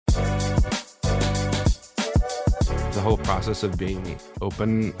the whole process of being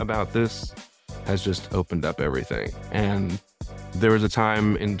open about this has just opened up everything. And there was a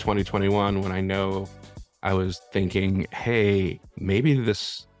time in 2021 when I know I was thinking, hey, maybe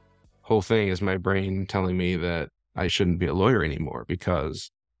this whole thing is my brain telling me that I shouldn't be a lawyer anymore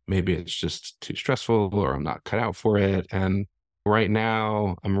because maybe it's just too stressful or I'm not cut out for it. And right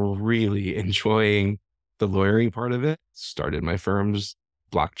now, I'm really enjoying the lawyering part of it. Started my firm's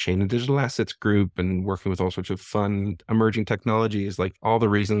blockchain and digital assets group and working with all sorts of fun emerging technologies, like all the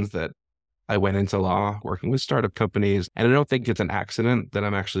reasons that I went into law, working with startup companies. And I don't think it's an accident that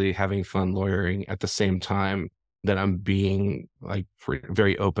I'm actually having fun lawyering at the same time that I'm being like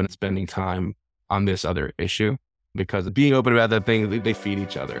very open and spending time on this other issue, because being open about that thing, they feed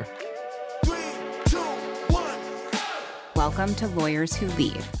each other. 3, 2, 1. Welcome to Lawyers Who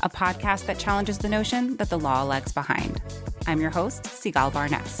Lead, a podcast that challenges the notion that the law lags behind. I'm your host, Sigal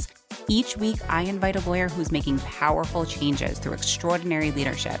Barnes. Each week, I invite a lawyer who's making powerful changes through extraordinary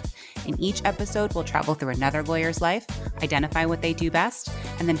leadership. In each episode, we'll travel through another lawyer's life, identify what they do best,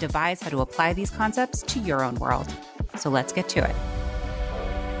 and then devise how to apply these concepts to your own world. So let's get to it.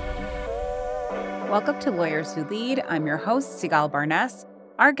 Welcome to Lawyers Who Lead. I'm your host, Sigal Barnes.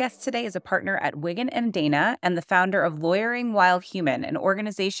 Our guest today is a partner at Wiggin & Dana and the founder of Lawyering While Human, an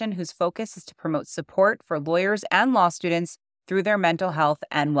organization whose focus is to promote support for lawyers and law students through their mental health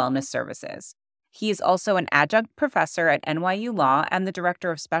and wellness services. He is also an adjunct professor at NYU Law and the director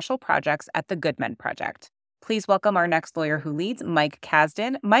of special projects at the Good Men Project. Please welcome our next lawyer who leads, Mike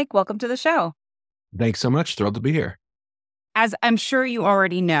Kasdan. Mike, welcome to the show. Thanks so much. Thrilled to be here. As I'm sure you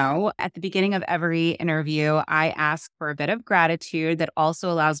already know, at the beginning of every interview, I ask for a bit of gratitude that also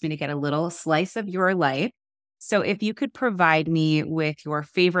allows me to get a little slice of your life. So if you could provide me with your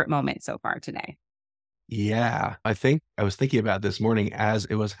favorite moment so far today. Yeah, I think I was thinking about this morning as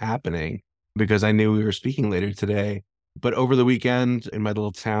it was happening because I knew we were speaking later today. But over the weekend in my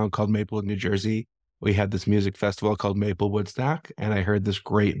little town called Maplewood, New Jersey, we had this music festival called Maple Woodstock, and I heard this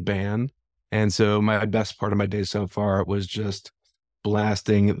great band. And so my best part of my day so far was just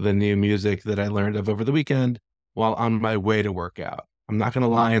blasting the new music that I learned of over the weekend while on my way to workout. I'm not going to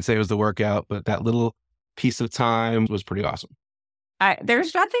lie and say it was the workout, but that little piece of time was pretty awesome.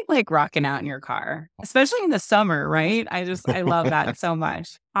 There's nothing like rocking out in your car, especially in the summer, right? I love that so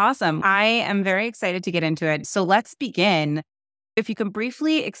much. Awesome. I am very excited to get into it. So let's begin. If you can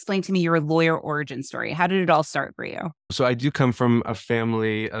briefly explain to me your lawyer origin story. How did it all start for you? So I do come from a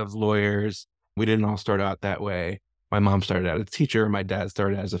family of lawyers. We didn't all start out that way. My mom started out as a teacher. My dad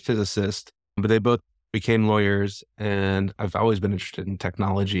started as a physicist, but they both became lawyers. And I've always been interested in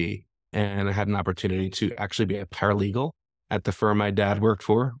technology. And I had an opportunity to actually be a paralegal at the firm my dad worked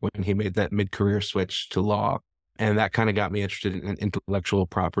for when he made that mid-career switch to law. And that kind of got me interested in intellectual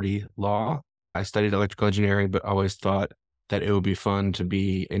property law. I studied electrical engineering, but always thought that it would be fun to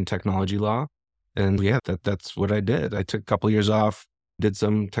be in technology law. And yeah, that's what I did. I took a couple of years off, did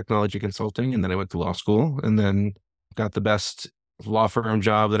some technology consulting, and then I went to law school and then got the best law firm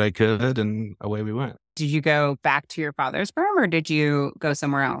job that I could, and away we went. Did you go back to your father's firm or did you go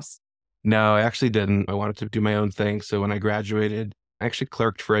somewhere else? No, I actually didn't. I wanted to do my own thing. So when I graduated, I actually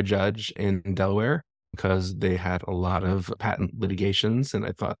clerked for a judge in Delaware because they had a lot of patent litigations, and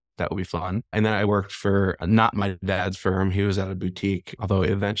I thought that would be fun. And then I worked for not my dad's firm. He was at a boutique, although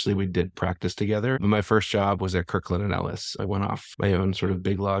eventually we did practice together. But my first job was at Kirkland & Ellis. I went off my own sort of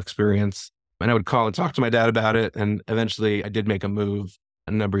big law experience, and I would call and talk to my dad about it. And eventually I did make a move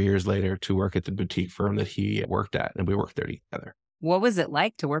a number of years later to work at the boutique firm that he worked at, and we worked there together. What was it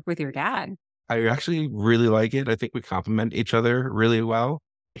like to work with your dad? I actually really like it. I think we complement each other really well.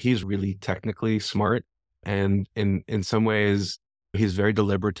 He's really technically smart. And in some ways, he's very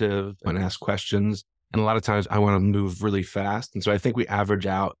deliberative and asks questions. And a lot of times I want to move really fast. And so I think we average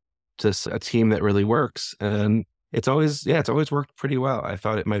out to a team that really works. And it's always worked pretty well. I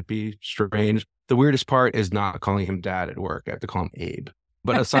thought it might be strange. The weirdest part is not calling him dad at work. I have to call him Abe.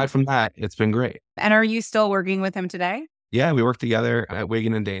 But aside from that, it's been great. And are you still working with him today? Yeah, we work together at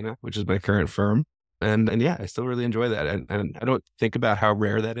Wiggin & Dana, which is my current firm. And yeah, I still really enjoy that. And I don't think about how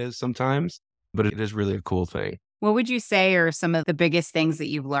rare that is sometimes, but it is really a cool thing. What would you say are some of the biggest things that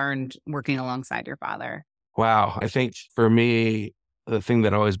you've learned working alongside your father? Wow. I think for me, the thing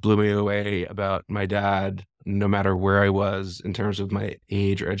that always blew me away about my dad, no matter where I was in terms of my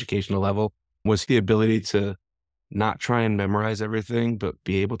age or educational level, was the ability to not try and memorize everything, but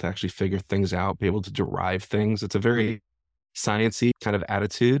be able to actually figure things out, be able to derive things. It's a very sciencey kind of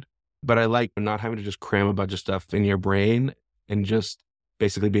attitude, but I like not having to just cram a bunch of stuff in your brain and just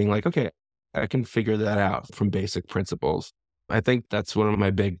basically being like, okay, I can figure that out from basic principles. I think that's one of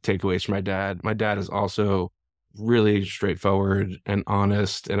my big takeaways from my dad. My dad is also really straightforward and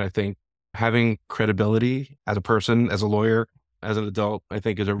honest. And I think having credibility as a person, as a lawyer, as an adult, I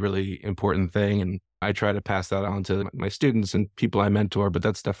think is a really important thing. And I try to pass that on to my students and people I mentor, but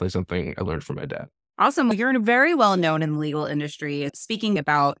that's definitely something I learned from my dad. Awesome. You're very well known in the legal industry, speaking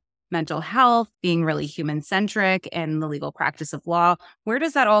about mental health, being really human centric, and the legal practice of law. Where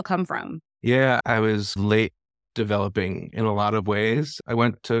does that all come from? Yeah, I was late developing in a lot of ways. I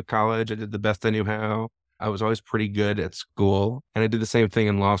went to college, I did the best I knew how. I was always pretty good at school, and I did the same thing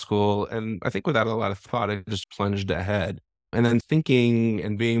in law school. And I think without a lot of thought, I just plunged ahead. And then thinking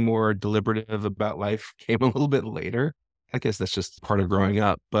and being more deliberative about life came a little bit later. I guess that's just part of growing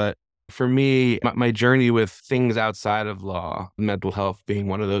up. But for me, my journey with things outside of law, mental health being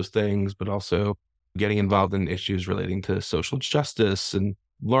one of those things, but also getting involved in issues relating to social justice and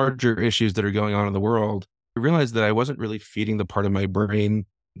larger issues that are going on in the world, I realized that I wasn't really feeding the part of my brain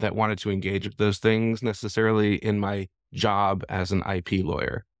that wanted to engage with those things necessarily in my job as an IP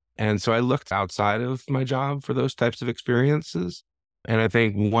lawyer. And so I looked outside of my job for those types of experiences. And I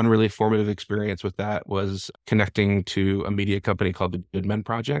think one really formative experience with that was connecting to a media company called the Good Men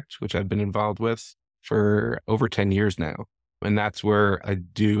Project, which I've been involved with for over 10 years now. And that's where I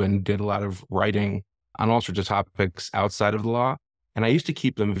do and did a lot of writing on all sorts of topics outside of the law. And I used to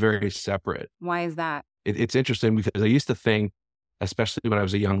keep them very separate. Why is that? It's interesting because I used to think, especially when I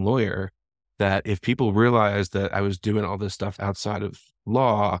was a young lawyer, that if people realized that I was doing all this stuff outside of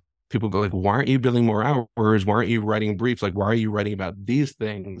law, people go like, why aren't you billing more hours? Why aren't you writing briefs? Like, why are you writing about these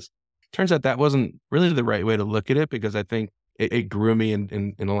things? Turns out that wasn't really the right way to look at it, because I think it grew me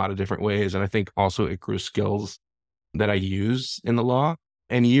in a lot of different ways. And I think also it grew skills that I use in the law.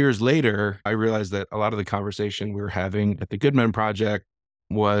 And years later, I realized that a lot of the conversation we were having at the Good Men Project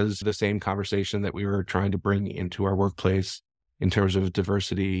was the same conversation that we were trying to bring into our workplace in terms of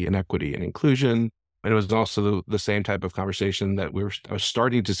diversity and equity and inclusion. And it was also the same type of conversation that I was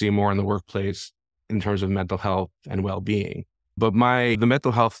starting to see more in the workplace in terms of mental health and well-being. But the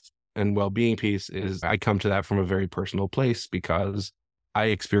mental health and well-being piece is, I come to that from a very personal place, because I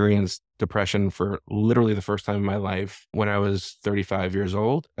experienced depression for literally the first time in my life when I was 35 years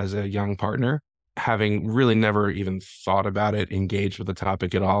old as a young partner, having really never even thought about it, engaged with the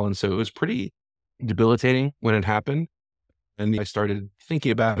topic at all. And so it was pretty debilitating when it happened. And I started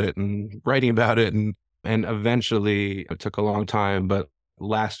thinking about it and writing about it. And eventually, it took a long time, but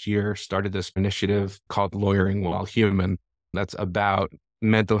last year started this initiative called Lawyering While Human. That's about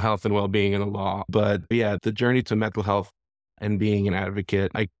mental health and well-being in the law. But yeah, the journey to mental health and being an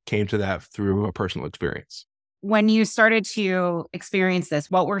advocate, I came to that through a personal experience. When you started to experience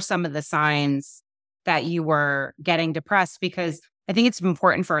this, what were some of the signs that you were getting depressed? Because I think it's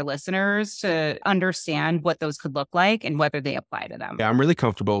important for our listeners to understand what those could look like and whether they apply to them. Yeah, I'm really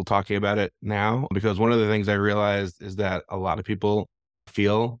comfortable talking about it now, because one of the things I realized is that a lot of people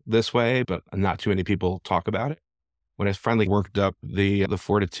feel this way, but not too many people talk about it. When I finally worked up the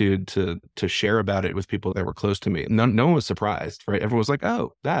fortitude to share about it with people that were close to me, no one was surprised, right? Everyone was like,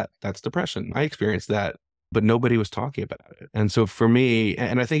 "Oh, that's depression. I experienced that," but nobody was talking about it. And so for me,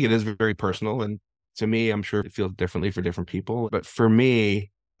 and I think it is very personal, and to me, I'm sure it feels differently for different people. But for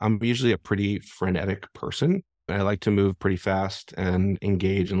me, I'm usually a pretty frenetic person. I like to move pretty fast and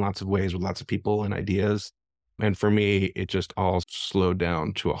engage in lots of ways with lots of people and ideas. And for me, it just all slowed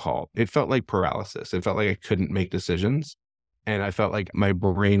down to a halt. It felt like paralysis. It felt like I couldn't make decisions. And I felt like my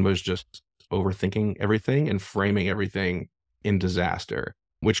brain was just overthinking everything and framing everything in disaster,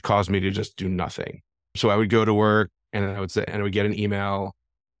 which caused me to just do nothing. So I would go to work and I would get an email.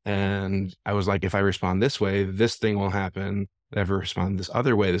 And I was like, if I respond this way, this thing will happen. If I respond this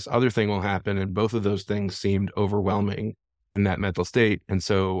other way, this other thing will happen. And both of those things seemed overwhelming in that mental state. And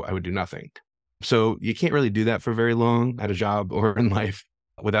so I would do nothing. So you can't really do that for very long at a job or in life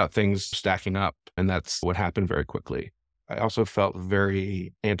without things stacking up. And that's what happened very quickly. I also felt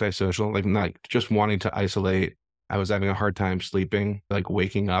very antisocial, like not just wanting to isolate. I was having a hard time sleeping, like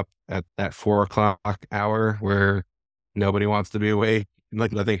waking up at that 4 o'clock hour where nobody wants to be awake.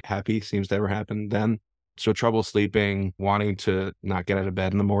 Like nothing happy seems to ever happen then. So trouble sleeping, wanting to not get out of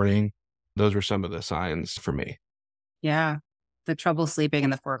bed in the morning. Those were some of the signs for me. Yeah. The trouble sleeping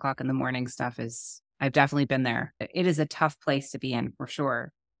and the 4 o'clock in the morning stuff I've definitely been there. It is a tough place to be in for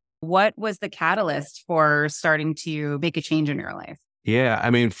sure. What was the catalyst for starting to make a change in your life? Yeah. I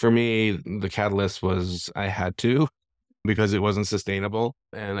mean, for me, the catalyst was I had to, because it wasn't sustainable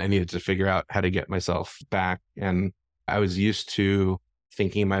and I needed to figure out how to get myself back. And I was used to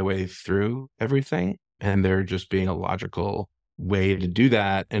thinking my way through everything and there just being a logical way to do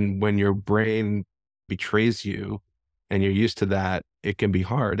that. And when your brain betrays you and you're used to that, it can be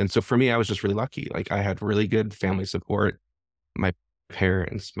hard. And so for me, I was just really lucky. Like I had really good family support. My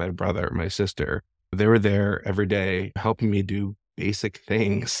parents, my brother, my sister, they were there every day helping me do basic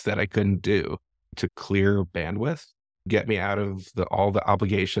things that I couldn't do to clear bandwidth, get me out of all the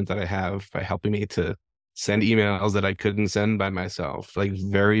obligations that I have by helping me to send emails that I couldn't send by myself, like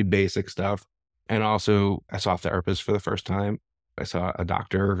very basic stuff. And also, I saw a therapist for the first time. I saw a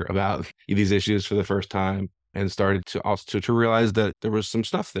doctor about these issues for the first time and started to also to realize that there was some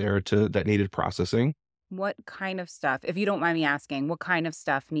stuff there that needed processing. What kind of stuff, if you don't mind me asking, what kind of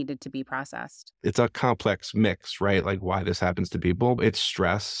stuff needed to be processed? It's a complex mix, right? Like why this happens to people. It's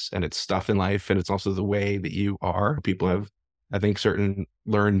stress and it's stuff in life. And it's also the way that you are. People have, I think, certain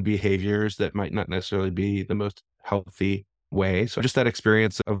learned behaviors that might not necessarily be the most healthy way. So just that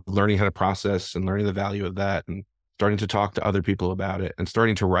experience of learning how to process and learning the value of that and starting to talk to other people about it and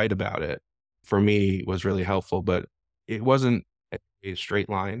starting to write about it for me was really helpful. But it wasn't a straight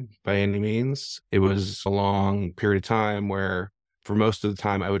line by any means. It was a long period of time where for most of the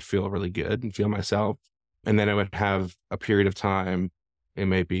time I would feel really good and feel myself. And then I would have a period of time, it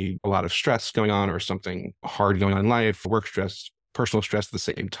may be a lot of stress going on or something hard going on in life, work stress, personal stress at the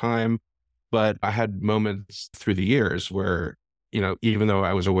same time. But I had moments through the years where, even though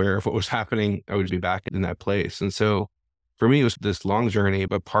I was aware of what was happening, I would be back in that place. And so for me, it was this long journey,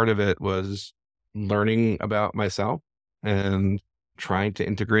 but part of it was learning about myself and trying to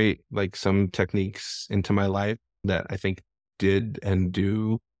integrate like some techniques into my life that I think did and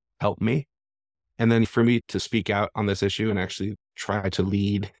do help me. And then for me to speak out on this issue and actually try to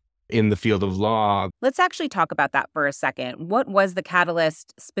lead in the field of law. Let's actually talk about that for a second. What was the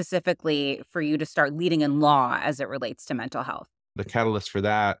catalyst specifically for you to start leading in law as it relates to mental health? The catalyst for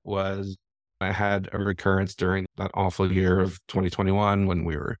that was I had a recurrence during that awful year of 2021 when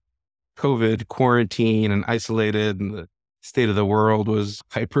we were COVID, quarantine, and isolated, and the state of the world was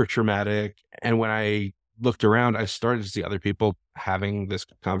hyper traumatic. And when I looked around, I started to see other people having this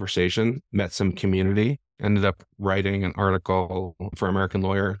conversation, met some community, ended up writing an article for American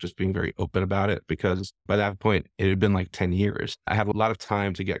Lawyer, just being very open about it, because by that point, it had been like 10 years. I had a lot of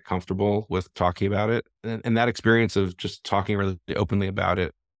time to get comfortable with talking about it. And that experience of just talking really openly about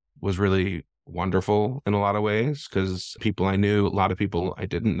it was really wonderful in a lot of ways, because people I knew, a lot of people I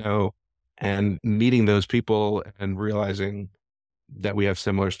didn't know, and meeting those people and realizing that we have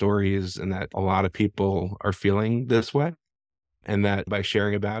similar stories and that a lot of people are feeling this way. And that by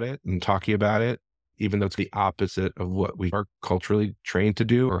sharing about it and talking about it, even though it's the opposite of what we are culturally trained to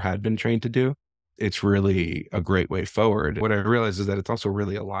do or had been trained to do, it's really a great way forward. What I realized is that it's also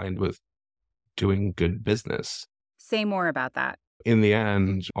really aligned with doing good business. Say more about that. In the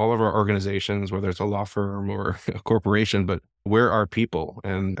end, all of our organizations, whether it's a law firm or a corporation, but we're our people.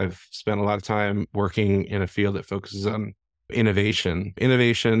 And I've spent a lot of time working in a field that focuses on innovation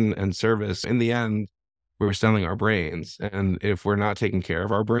and service. In the end, we're selling our brains. And if we're not taking care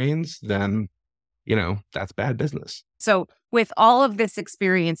of our brains, then, that's bad business. So with all of this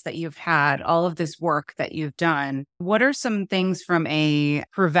experience that you've had, all of this work that you've done, what are some things from a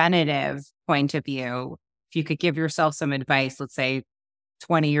preventative point of view? If you could give yourself some advice, let's say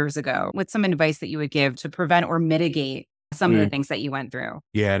 20 years ago, what's some advice that you would give to prevent or mitigate some of the things that you went through?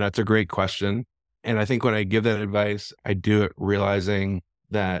 Yeah, that's a great question. And I think when I give that advice, I do it realizing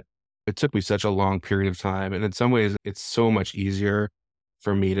that it took me such a long period of time. And in some ways, it's so much easier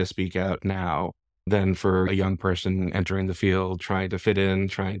for me to speak out now than for a young person entering the field, trying to fit in,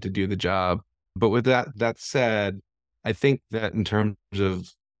 trying to do the job. But with that said, I think that in terms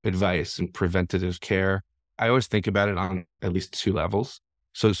of advice and preventative care, I always think about it on at least two levels.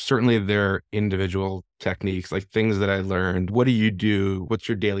 So certainly there are individual techniques, like things that I learned. What do you do? What's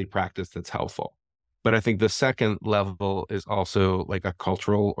your daily practice that's helpful? But I think the second level is also like a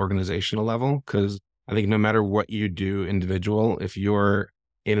cultural organizational level, because I think no matter what you do individual, if you're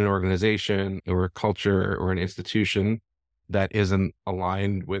in an organization or a culture or an institution that isn't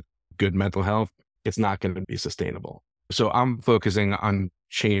aligned with good mental health, it's not going to be sustainable. So I'm focusing on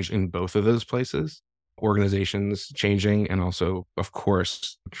change in both of those places, organizations changing, and also, of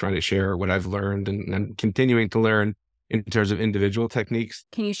course, trying to share what I've learned and continuing to learn in terms of individual techniques.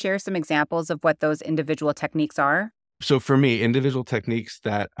 Can you share some examples of what those individual techniques are? So for me, individual techniques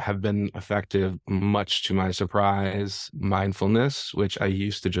that have been effective, much to my surprise, mindfulness, which I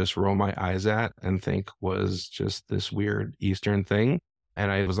used to just roll my eyes at and think was just this weird Eastern thing. And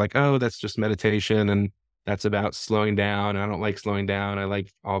I was like, oh, that's just meditation. And that's about slowing down. I don't like slowing down. I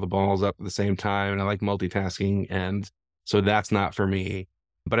like all the balls up at the same time. And I like multitasking. And so that's not for me.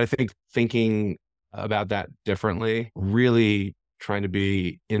 But I think thinking about that differently, really trying to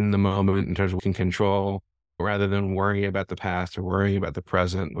be in the moment in terms of what we can control, rather than worrying about the past or worrying about the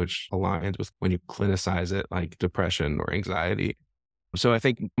present, which aligns with when you clinicize it, like depression or anxiety. So I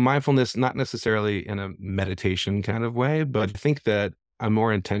think mindfulness, not necessarily in a meditation kind of way, but I think that I'm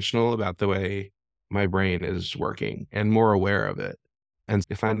more intentional about the way my brain is working and more aware of it. And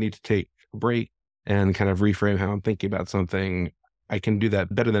if I need to take a break and kind of reframe how I'm thinking about something, I can do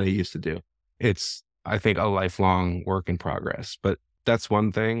that better than I used to do. It's, I think, a lifelong work in progress. But that's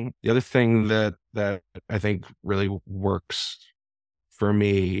one thing. The other thing that I think really works for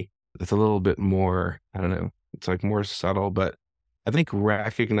me, it's a little bit more, I don't know, it's like more subtle, but I think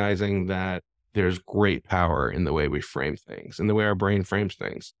recognizing that there's great power in the way we frame things, in the way our brain frames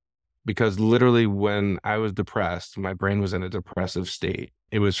things. Because literally, when I was depressed, my brain was in a depressive state.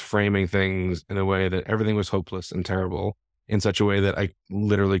 It was framing things in a way that everything was hopeless and terrible in such a way that I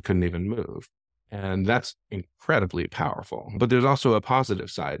literally couldn't even move. And that's incredibly powerful. But there's also a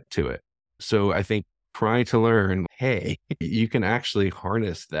positive side to it. So I think trying to learn, hey, you can actually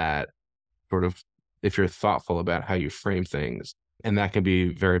harness that sort of if you're thoughtful about how you frame things. And that can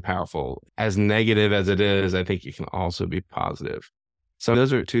be very powerful. As negative as it is, I think it can also be positive. So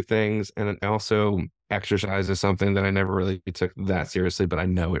those are two things. And also exercise is something that I never really took that seriously, but I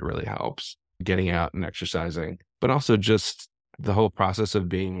know it really helps getting out and exercising. But also just the whole process of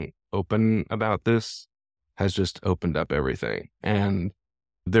being open about this has just opened up everything. And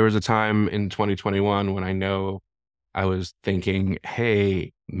there was a time in 2021 when I know I was thinking,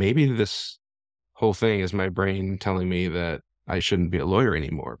 hey, maybe this whole thing is my brain telling me that I shouldn't be a lawyer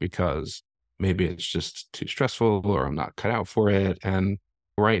anymore because maybe it's just too stressful or I'm not cut out for it. And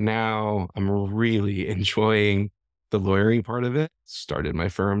right now, I'm really enjoying the lawyering part of it. Started my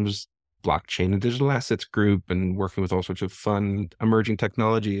firm's blockchain and digital assets group and working with all sorts of fun emerging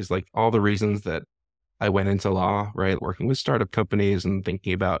technologies, like all the reasons that I went into law, right? Working with startup companies and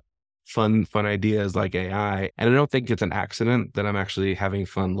thinking about fun ideas like AI. And I don't think it's an accident that I'm actually having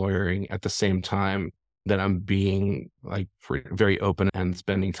fun lawyering at the same time that I'm being like very open and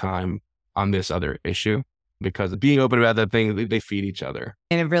spending time on this other issue, because being open about that thing, they feed each other.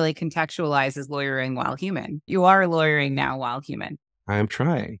 And it really contextualizes lawyering while human. You are lawyering now while human. I am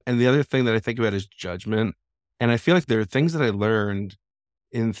trying. And the other thing that I think about is judgment. And I feel like there are things that I learned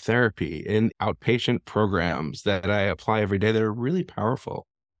in therapy, in outpatient programs that I apply every day that are really powerful.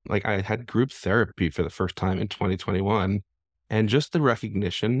 Like I had group therapy for the first time in 2021, and just the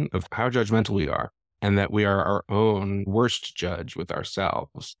recognition of how judgmental we are and that we are our own worst judge with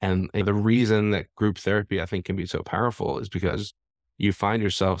ourselves. And the reason that group therapy, I think, can be so powerful is because you find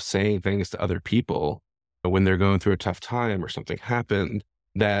yourself saying things to other people when they're going through a tough time or something happened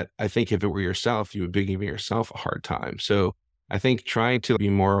that I think if it were yourself, you would be giving yourself a hard time. So I think trying to be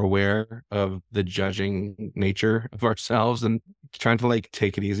more aware of the judging nature of ourselves and trying to like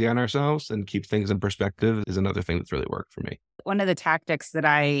take it easy on ourselves and keep things in perspective is another thing that's really worked for me. One of the tactics that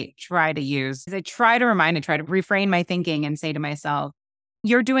I try to use is I try to refrain my thinking and say to myself,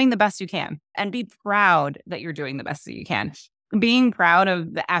 you're doing the best you can, and be proud that you're doing the best that you can. Being proud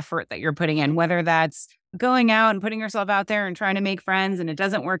of the effort that you're putting in, whether that's going out and putting yourself out there and trying to make friends and it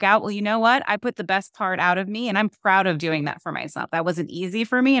doesn't work out. Well, you know what? I put the best part out of me and I'm proud of doing that for myself. That wasn't easy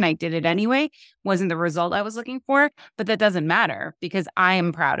for me and I did it anyway. Wasn't the result I was looking for, but that doesn't matter because I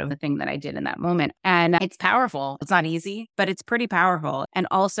am proud of the thing that I did in that moment. And it's powerful. It's not easy, but it's pretty powerful. And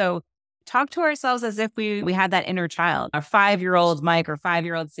also talk to ourselves as if we had that inner child, a 5-year-old Mike or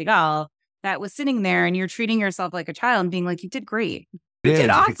 5-year-old Sigal that was sitting there and you're treating yourself like a child and being like, you did great. You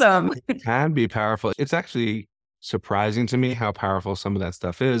did awesome. It can be powerful. It's actually surprising to me how powerful some of that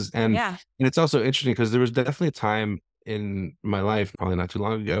stuff is. And it's also interesting because there was definitely a time in my life, probably not too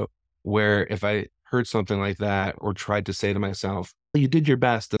long ago, where if I heard something like that or tried to say to myself, you did your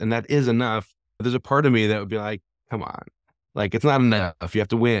best and that is enough, there's a part of me that would be like, come on, like it's not enough. You have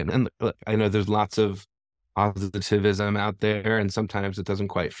to win. And look, I know there's lots of positivism out there and sometimes it doesn't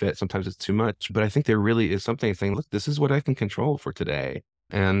quite fit. Sometimes it's too much, but I think there really is something saying, look, this is what I can control for today.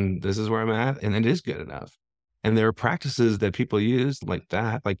 And this is where I'm at. And it is good enough. And there are practices that people use like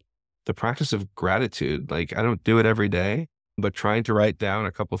that, like the practice of gratitude. Like I don't do it every day, but trying to write down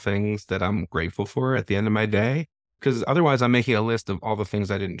a couple things that I'm grateful for at the end of my day, because otherwise I'm making a list of all the things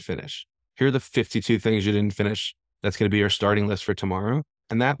I didn't finish. Here are the 52 things you didn't finish. That's going to be your starting list for tomorrow.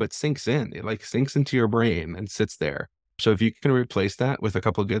 And that, but sinks in, it like sinks into your brain and sits there. So if you can replace that with a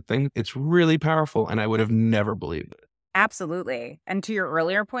couple of good things, it's really powerful. And I would have never believed it. Absolutely. And to your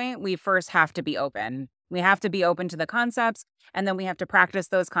earlier point, we first have to be open. We have to be open to the concepts, and then we have to practice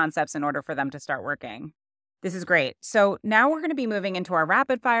those concepts in order for them to start working. This is great. So now we're going to be moving into our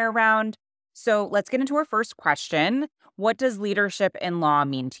rapid fire round. So let's get into our first question. What does leadership in law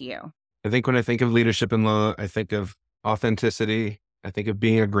mean to you? I think when I think of leadership in law, I think of authenticity. I think of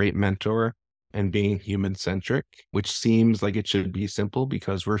being a great mentor and being human centric, which seems like it should be simple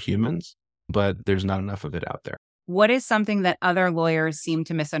because we're humans, but there's not enough of it out there. What is something that other lawyers seem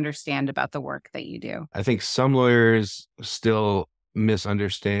to misunderstand about the work that you do? I think some lawyers still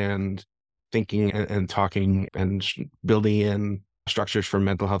misunderstand thinking and talking and building in structures for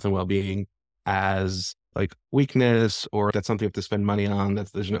mental health and well-being as like weakness, or that's something you have to spend money on,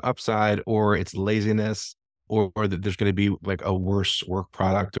 that there's no upside, or it's laziness, or that there's going to be like a worse work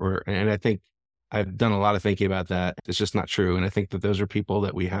product. And I think I've done a lot of thinking about that. It's just not true. And I think that those are people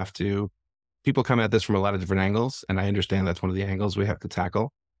that we have to, people come at this from a lot of different angles. And I understand that's one of the angles we have to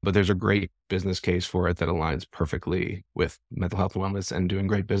tackle. But there's a great business case for it that aligns perfectly with mental health and wellness and doing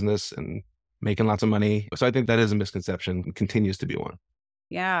great business and making lots of money. So I think that is a misconception and continues to be one.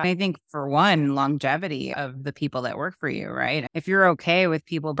 Yeah. I think for one, longevity of the people that work for you, right? If you're okay with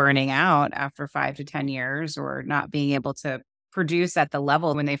people burning out after 5 to 10 years or not being able to produce at the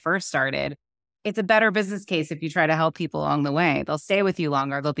level when they first started, it's a better business case if you try to help people along the way. They'll stay with you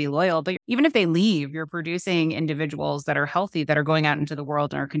longer, they'll be loyal. But even if they leave, you're producing individuals that are healthy, that are going out into the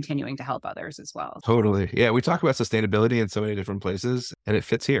world and are continuing to help others as well. Totally. Yeah. We talk about sustainability in so many different places and it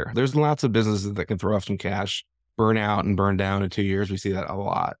fits here. There's lots of businesses that can throw off some cash, burn out and burn down in 2 years. We see that a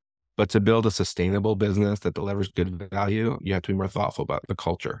lot. But to build a sustainable business that delivers good value, you have to be more thoughtful about the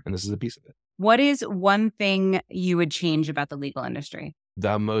culture. And this is a piece of it. What is one thing you would change about the legal industry?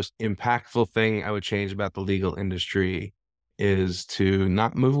 The most impactful thing I would change about the legal industry is to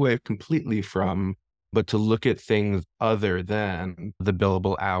not move away completely from, but to look at things other than the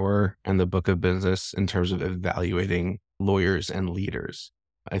billable hour and the book of business in terms of evaluating lawyers and leaders.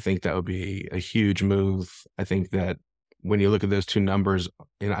 I think that would be a huge move. I think that when you look at those two numbers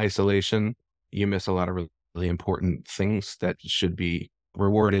in isolation, you miss a lot of really important things that should be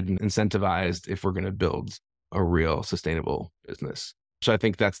rewarded and incentivized if we're going to build a real sustainable business. So I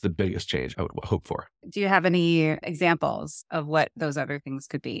think that's the biggest change I would hope for. Do you have any examples of what those other things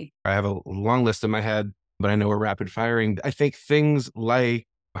could be? I have a long list in my head, but I know we're rapid firing. I think things like,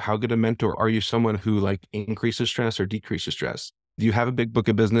 how good a mentor are you? Someone who like increases stress or decreases stress? Do you have a big book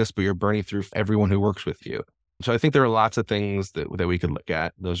of business, but you're burning through everyone who works with you? So I think there are lots of things that we could look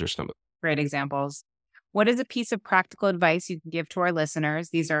at. Those are some of them. Great examples. What is a piece of practical advice you can give to our listeners?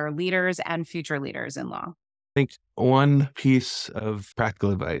 These are leaders and future leaders in law. I think one piece of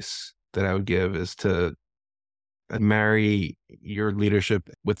practical advice that I would give is to marry your leadership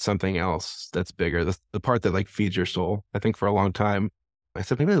with something else that's bigger. The part that like feeds your soul. I think for a long time, I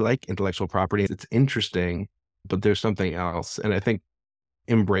said, I really like intellectual property. It's interesting, but there's something else. And I think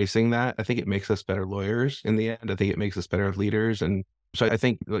embracing that, I think it makes us better lawyers in the end. I think it makes us better leaders. And so I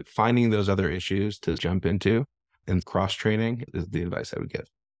think like finding those other issues to jump into and cross training is the advice I would give.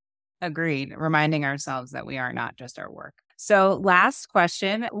 Agreed. Reminding ourselves that we are not just our work. So last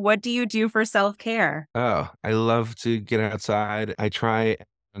question, what do you do for self-care? Oh, I love to get outside. I try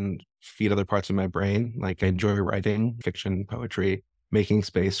and feed other parts of my brain. Like I enjoy writing, fiction, poetry, making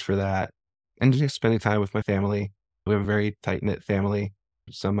space for that, and just spending time with my family. We have a very tight-knit family.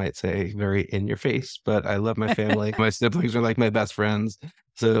 Some might say very in your face, but I love my family. My siblings are like my best friends.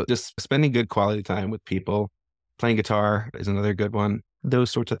 So just spending good quality time with people. Playing guitar is another good one.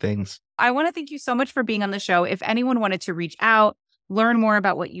 Those sorts of things. I want to thank you so much for being on the show. If anyone wanted to reach out, learn more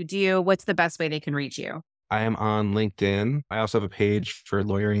about what you do, what's the best way they can reach you? I am on LinkedIn. I also have a page for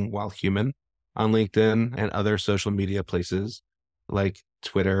Lawyering While Human on LinkedIn and other social media places like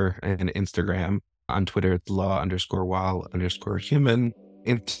Twitter and Instagram. On Twitter, it's law_while_human.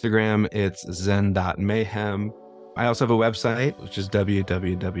 Instagram, it's zen.mayhem. I also have a website, which is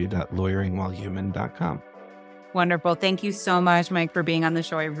www.lawyeringwhilehuman.com. Wonderful. Thank you so much, Mike, for being on the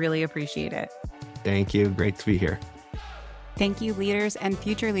show. I really appreciate it. Thank you. Great to be here. Thank you, leaders and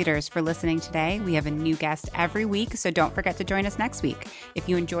future leaders, for listening today. We have a new guest every week, so don't forget to join us next week. If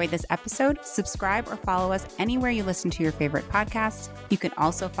you enjoyed this episode, subscribe or follow us anywhere you listen to your favorite podcasts. You can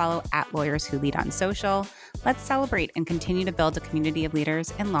also follow @LawyersWhoLead on social. Let's celebrate and continue to build a community of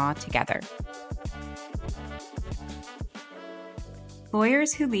leaders in law together.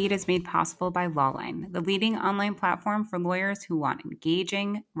 Lawyers Who Lead is made possible by Lawline, the leading online platform for lawyers who want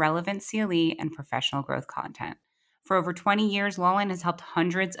engaging, relevant CLE and professional growth content. For over 20 years, Lawline has helped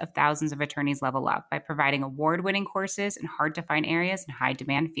hundreds of thousands of attorneys level up by providing award-winning courses in hard-to-find areas and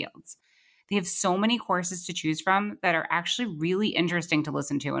high-demand fields. They have so many courses to choose from that are actually really interesting to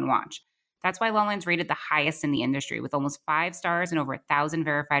listen to and watch. That's why Lawline's rated the highest in the industry, with almost 5 stars and over 1,000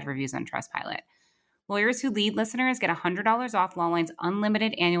 verified reviews on Trustpilot. Lawyers Who Lead listeners get $100 off Lawline's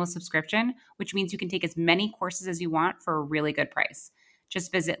unlimited annual subscription, which means you can take as many courses as you want for a really good price.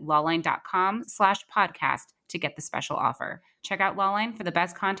 Just visit lawline.com/podcast to get the special offer. Check out Lawline for the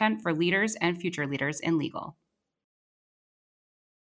best content for leaders and future leaders in legal.